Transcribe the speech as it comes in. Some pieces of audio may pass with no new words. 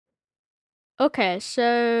Okay,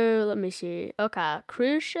 so let me see. Okay,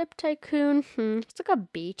 cruise ship tycoon. It's like a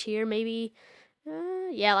B tier, maybe.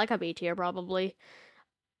 Yeah, like a B tier probably.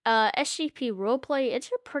 SCP roleplay.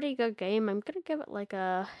 It's a pretty good game. I'm gonna give it like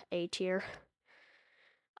a A tier.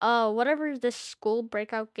 Whatever this school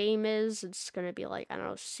breakout game is, it's gonna be like I don't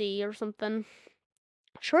know C or something.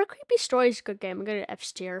 Short creepy story is a good game. I'm gonna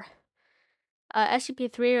F tier.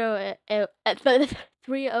 SCP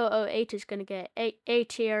 3008 is gonna get A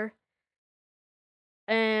tier.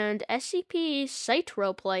 And SCP Site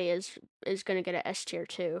Roleplay is gonna get an S tier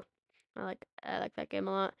too. I like that game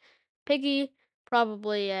a lot. Piggy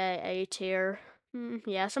probably A tier.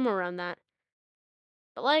 Yeah, somewhere around that.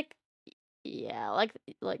 But yeah, like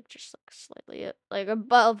just like slightly like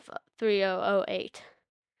above 3008.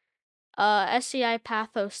 SCI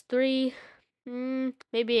Pathos 3.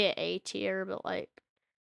 Maybe an A tier, but like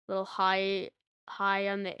a little high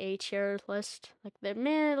on the A tier list. Like they're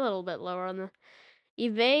a little bit lower on the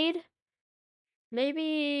Evade.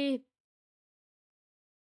 Maybe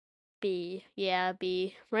B. Yeah,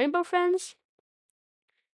 B. Rainbow Friends?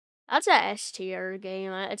 That's a S tier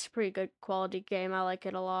game. It's a pretty good quality game. I like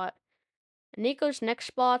it a lot. Nico's Next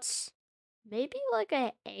Spots? Maybe like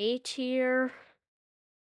a A tier.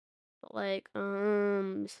 But like, let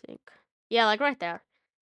me think. Yeah, like right there.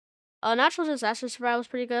 Natural Disaster Survival is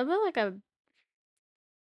pretty good, but like a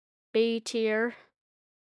B tier.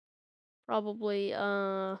 Probably,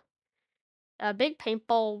 a Big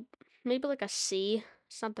Paintball, maybe like a C.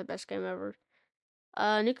 It's not the best game ever.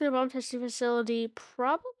 Nuclear Bomb Testing Facility,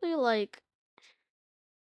 probably like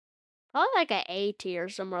an A tier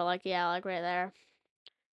somewhere, like, yeah, like right there.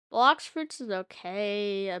 Blox Fruits is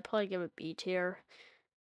okay. I'd probably give it B tier.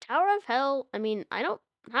 Tower of Hell, I mean,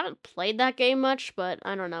 haven't played that game much, but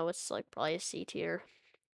I don't know, it's like probably a C tier.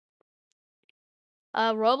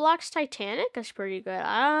 Roblox Titanic is pretty good.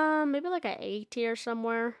 Maybe like an A tier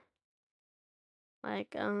somewhere.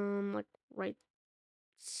 Like right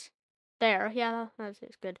there. Yeah, that's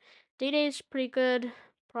good. D-Day's pretty good.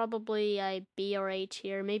 Probably a B or A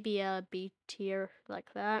tier. Maybe a B tier,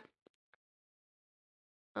 like that.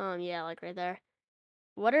 Yeah, like right there.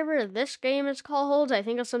 Whatever this game is called, I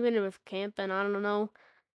think it's something to do with camping. I don't know.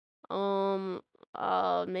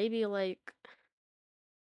 Maybe like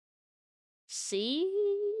C,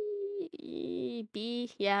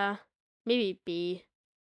 B. Yeah, maybe B.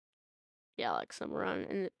 Yeah, like somewhere on,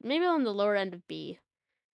 and maybe on the lower end of B.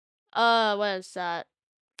 What is that?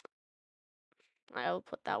 I'll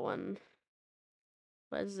put that one.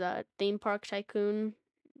 What is that? Theme Park Tycoon.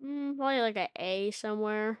 Probably like an A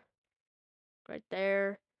somewhere. Right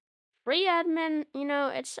there. Free admin,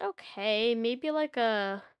 it's okay. Maybe like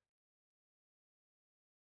a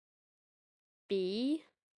B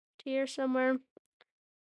tier somewhere.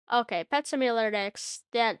 Okay, Pet Simulator X,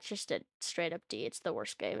 that's just a straight up D. It's the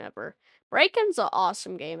worst game ever. Breakin's an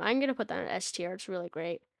awesome game. I'm gonna put that in S tier. It's really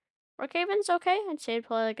great. Brookhaven's okay. I'd say it'd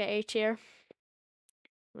probably like an A tier.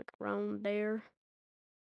 Like around there.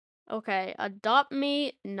 Okay, Adopt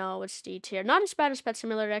Me. No, it's D tier. Not as bad as Pet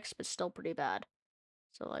Simulator X, but still pretty bad.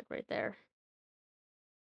 So like right there.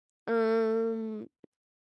 Um,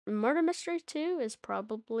 Murder Mystery 2 is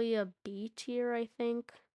probably a B tier, I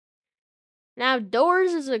think. Now,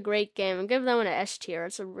 Doors is a great game. I'll give that one an S tier.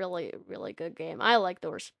 It's a really, really good game. I like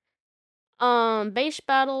Doors. Base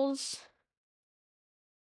Battles,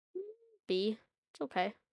 B. It's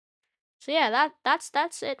okay. So yeah,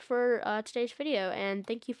 that's it for today's video, and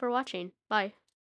thank you for watching. Bye.